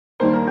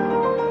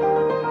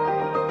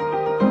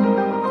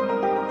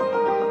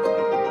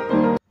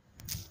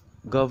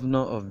governor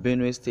of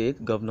Benue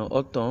State, Governor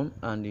Ortom,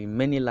 and the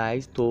many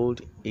lies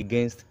told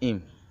against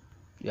him.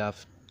 They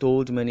have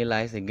told many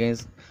lies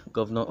against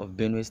Governor of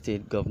Benue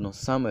State, Governor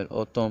Samuel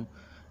Ortom.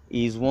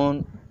 He is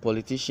one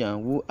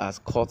politician who has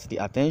caught the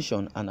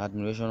attention and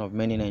admiration of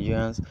many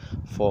Nigerians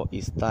for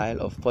his style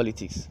of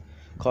politics,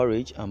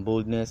 courage and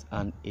boldness,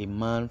 and a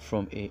man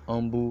from a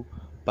humble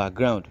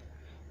background.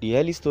 The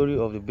early story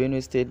of the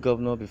Benue State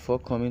governor before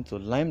coming to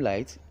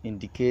limelight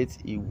indicates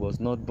he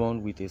was not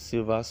born with a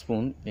silver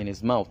spoon in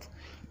his mouth.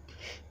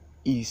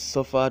 He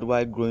suffered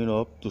while growing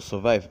up to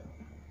survive,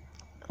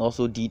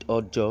 also did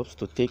odd jobs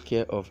to take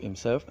care of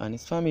himself and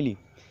his family.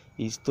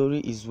 His story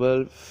is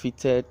well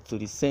fitted to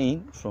the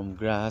saying, from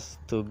grass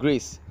to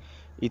grace.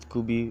 It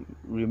could be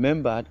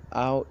remembered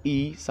how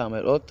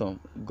Samuel Ortom,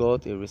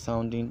 got a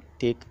resounding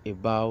take a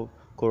bow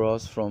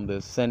chorus from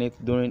the Senate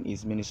during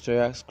his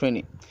ministerial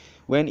screening,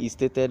 when he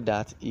stated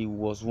that he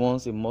was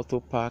once a motor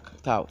park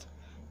tout.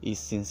 His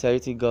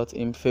sincerity got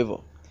him favor.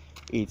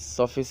 It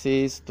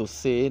suffices to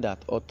say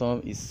that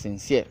Ortom is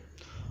sincere.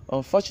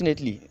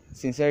 Unfortunately,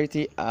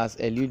 sincerity has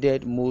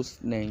eluded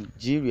most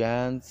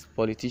Nigerian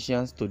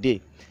politicians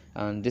today,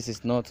 and this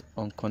is not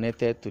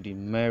unconnected to the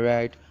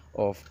myriad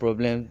of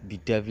problems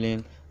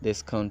bedeviling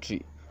this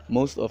country.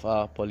 Most of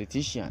our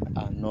politicians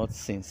are not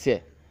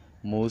sincere.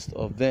 Most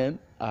of them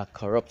are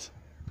corrupt.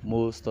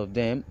 Most of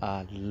them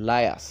are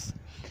liars.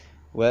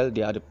 Well,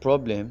 they are the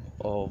problem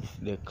of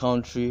the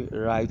country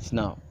right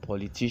now.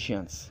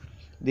 Politicians,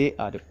 they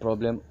are the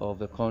problem of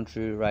the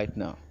country right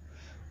now.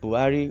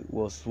 Buhari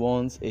was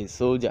once a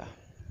soldier,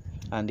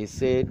 and they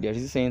said there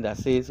is a saying that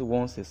says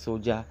once a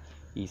soldier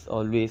is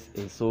always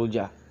a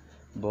soldier.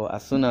 But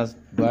as soon as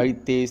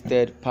Buhari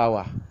tasted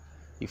power,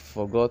 he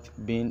forgot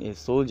being a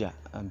soldier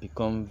and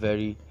become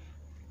very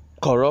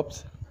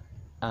corrupt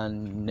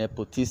and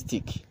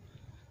nepotistic.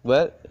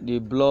 Well, the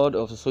blood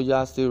of the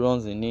soldier still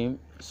runs in him,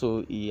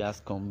 so he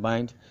has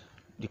combined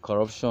the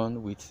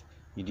corruption with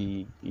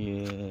the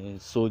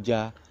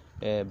soldier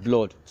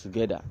blood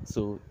together,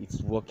 so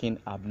it's working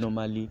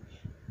abnormally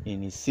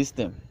in his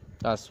system.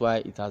 That's why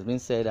it has been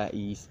said that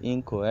he is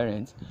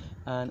incoherent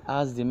and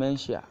has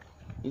dementia.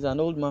 He's an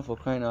old man, for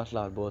crying out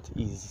loud, but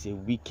he's a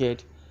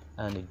wicked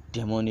and a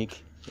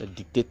demonic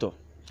dictator.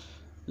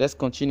 Let's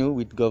continue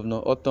with Governor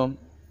Ortom.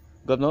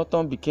 Governor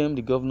Ortom became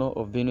the governor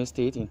of Benue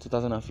State in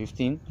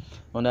 2015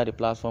 under the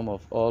platform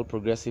of All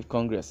Progressive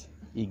Congress.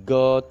 He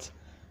got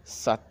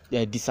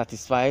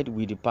dissatisfied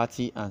with the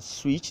party and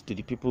switched to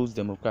the People's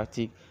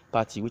Democratic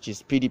Party, which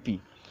is PDP.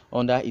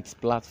 Under its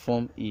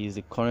platform, he is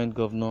the current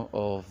governor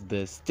of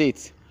the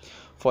state.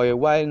 For a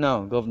while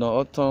now, Governor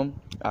Ortom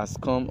has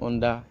come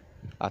under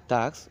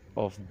attacks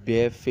of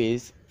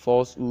barefaced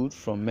falsehood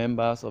from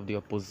members of the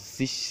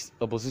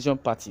opposition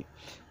party,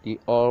 the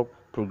All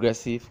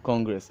Progressive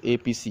Congress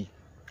 (APC).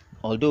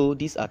 Although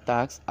these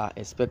attacks are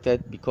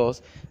expected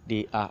because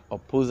they are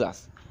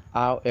opposers,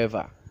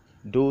 however,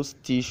 those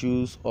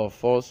tissues of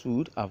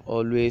falsehood have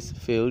always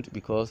failed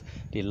because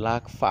they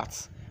lack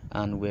facts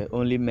and were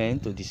only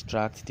meant to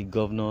distract the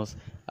governor's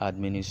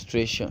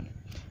administration.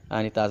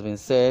 And it has been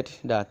said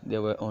that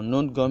there were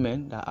unknown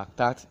gunmen that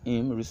attacked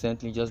him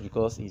recently just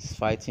because he's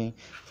fighting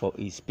for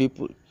his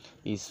people.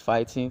 He's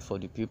fighting for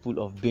the people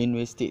of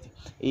Benue State.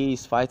 He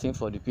is fighting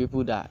for the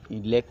people that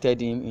elected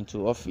him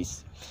into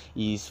office.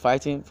 He is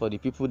fighting for the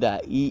people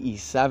that he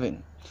is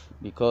serving,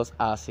 because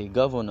as a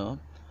governor,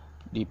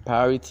 the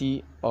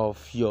priority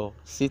of your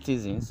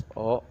citizens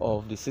or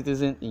of the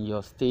citizens in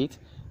your state,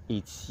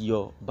 it's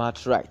your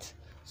birthright.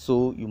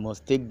 So you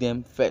must take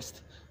them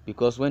first.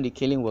 Because when the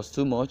killing was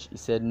too much, he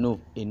said, no,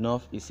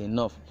 enough is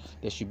enough.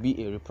 There should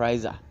be a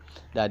reprisal,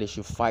 that they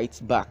should fight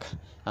back.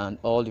 And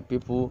all the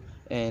people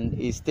in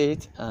his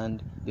state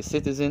and the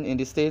citizens in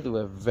the state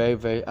were very,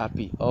 very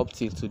happy up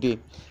till today.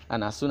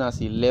 And as soon as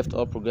he left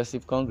All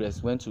Progressive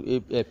Congress, went to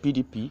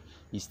PDP,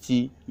 he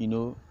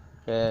still,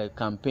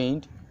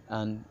 campaigned,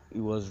 and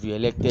he was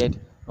re-elected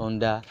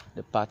under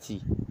the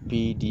party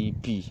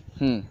PDP.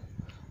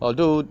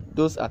 Although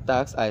those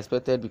attacks are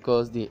expected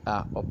because they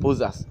are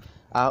opposers,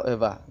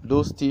 however,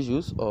 those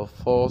tissues of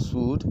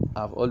falsehood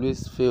have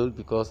always failed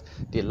because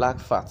they lack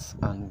facts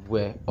and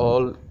were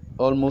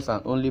almost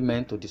and only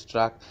meant to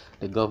distract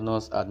the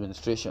governor's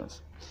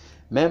administrations.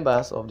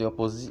 Members of the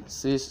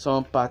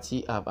opposition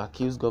party have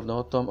accused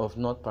Governor Ortom of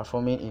not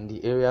performing in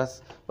the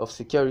areas of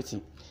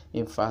security,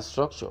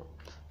 infrastructure,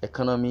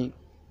 economy,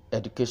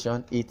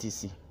 education,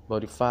 etc.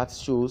 But the facts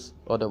shows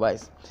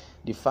otherwise.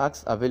 The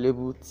facts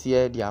available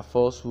tear their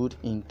falsehood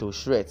into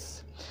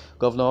shreds.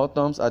 Governor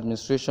Ortom's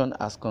administration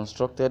has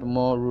constructed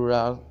more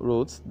rural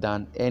roads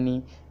than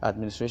any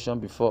administration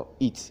before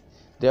it,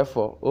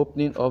 therefore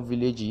opening up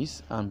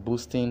villages and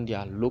boosting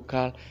their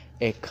local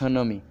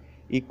economy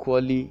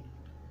equally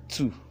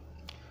too.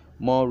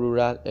 More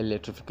rural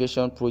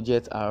electrification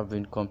projects have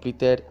been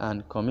completed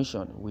and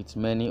commissioned, with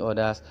many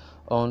others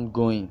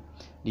ongoing.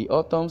 The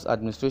Ortom's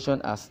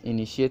administration has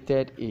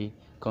initiated a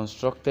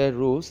constructed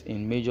roads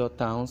in major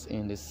towns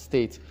in the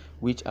state,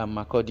 which are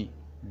Makurdi,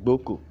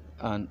 Gboko,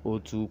 and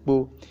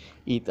Otukpo.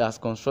 It has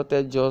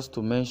constructed, just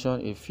to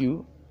mention a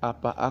few,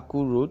 Upper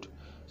Aku Road,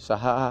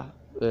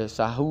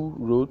 Sahu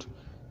Road,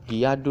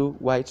 Giado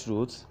White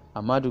Roads,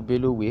 Amadu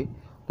Bello Way,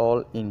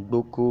 all in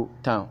Boko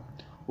Town.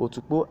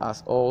 Otukpo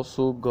has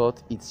also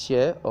got its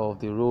share of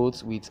the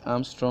roads with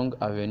Armstrong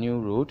Avenue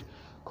Road,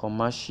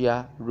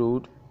 Commercial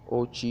Road,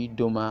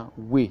 Ochidoma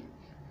Way.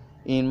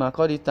 In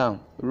Makurdi Town,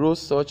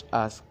 roads such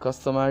as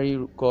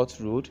Customary Court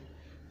Road,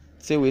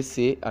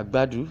 Tewese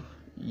Agbadu,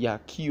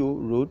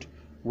 Yakio Road,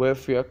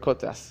 Welfare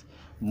Quarters,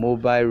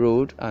 Mobile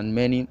Road, and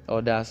many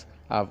others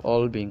have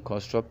all been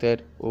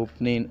constructed,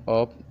 opening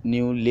up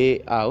new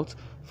layouts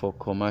for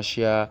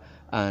commercial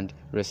and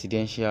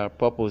residential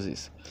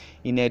purposes.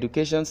 In the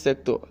education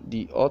sector,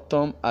 the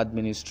Ortom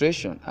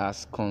administration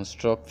has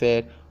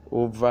constructed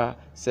over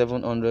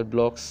 700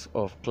 blocks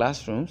of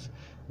classrooms,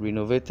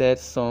 renovated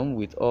some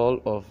with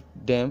all of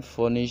them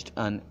furnished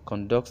and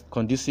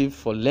conducive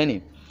for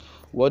learning.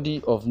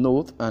 Worthy of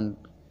note, and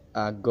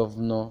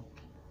Governor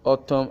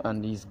Ortom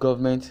and his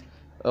government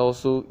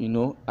also,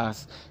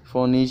 has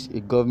furnished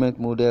a government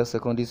model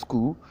secondary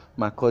school,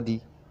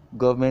 Makurdi,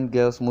 government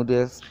girls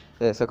model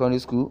secondary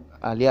school,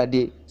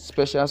 Aliade,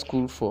 special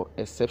school for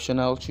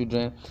exceptional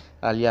children,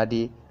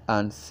 Aliade,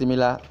 and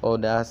similar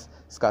others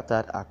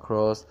scattered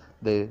across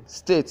the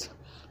state.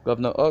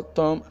 Governor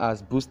Ortom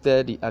has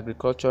boosted the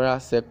agricultural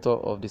sector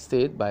of the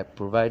state by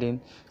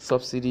providing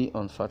subsidy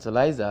on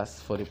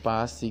fertilizers for the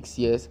past 6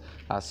 years,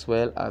 as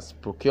well as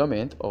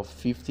procurement of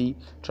 50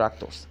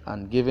 tractors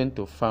and given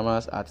to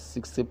farmers at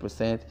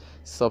 60%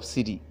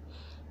 subsidy.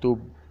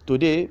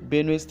 Today,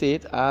 Benue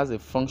State has a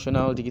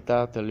functional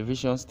digital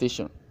television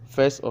station,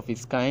 first of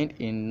its kind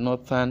in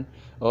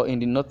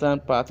the northern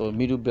part or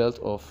middle belt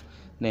of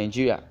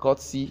Nigeria,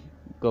 courtesy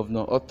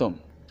Governor Ortom.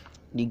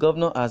 The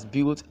governor has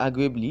built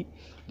arguably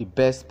the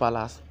best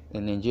palace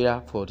in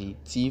Nigeria for the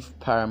chief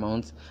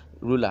paramount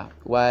ruler,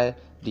 while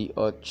the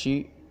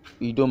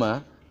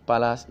Idoma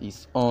Palace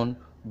is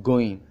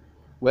ongoing.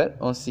 Well,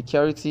 on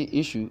security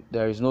issue,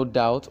 there is no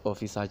doubt of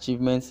his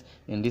achievements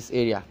in this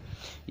area.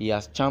 He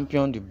has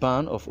championed the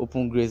ban of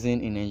open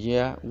grazing in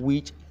Nigeria,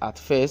 which at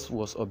first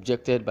was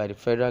objected by the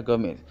federal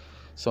government.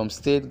 Some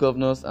state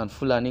governors and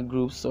Fulani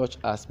groups such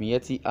as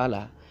Miyetti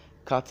Allah,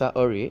 Kata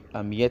Ore,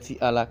 and Miyetti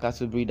Allah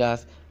Cattle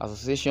Breeders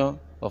Association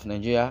of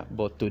Nigeria,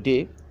 but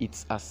today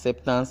its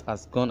acceptance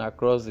has gone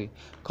across the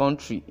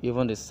country.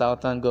 Even the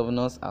southern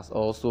governors has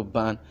also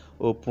banned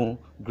open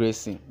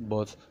grazing,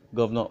 but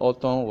Governor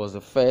Ortom was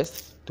the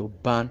first to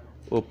ban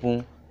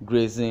open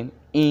grazing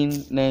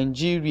in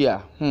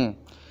Nigeria.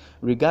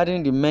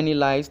 Regarding the many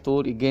lies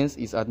told against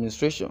his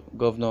administration,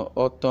 Governor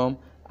Ortom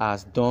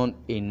has done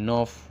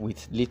enough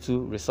with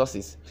little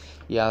resources.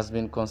 He has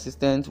been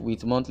consistent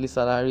with monthly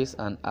salaries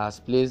and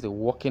has placed a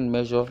working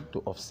measure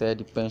to offset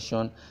the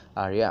pension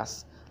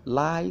arrears.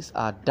 Lies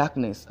are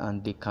darkness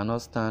and they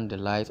cannot stand the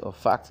light of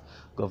fact.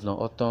 Governor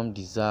Ortom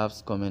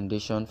deserves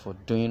commendation for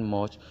doing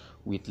much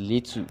with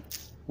little.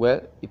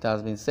 Well, it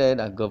has been said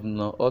that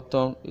Governor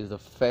Ortom is the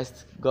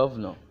first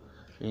governor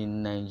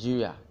in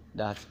Nigeria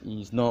that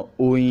is not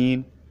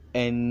owing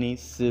any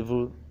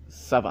civil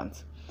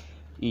servant.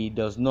 He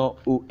does not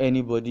owe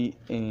anybody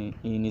in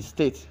his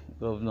state.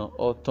 Governor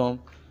Ortom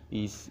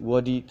is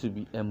worthy to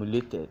be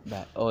emulated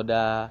by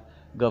other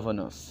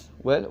governors.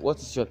 Well, what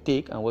is your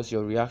take and what's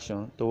your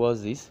reaction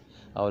towards this?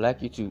 I would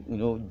like you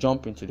to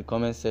jump into the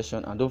comment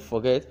section, and don't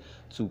forget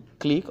to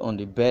click on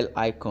the bell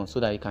icon so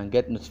that you can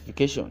get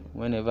notification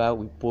whenever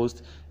we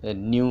post a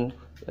new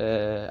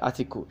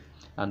article.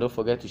 And don't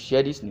forget to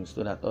share this news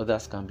so that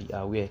others can be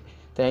aware.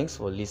 Thanks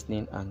for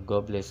listening and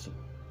God bless you.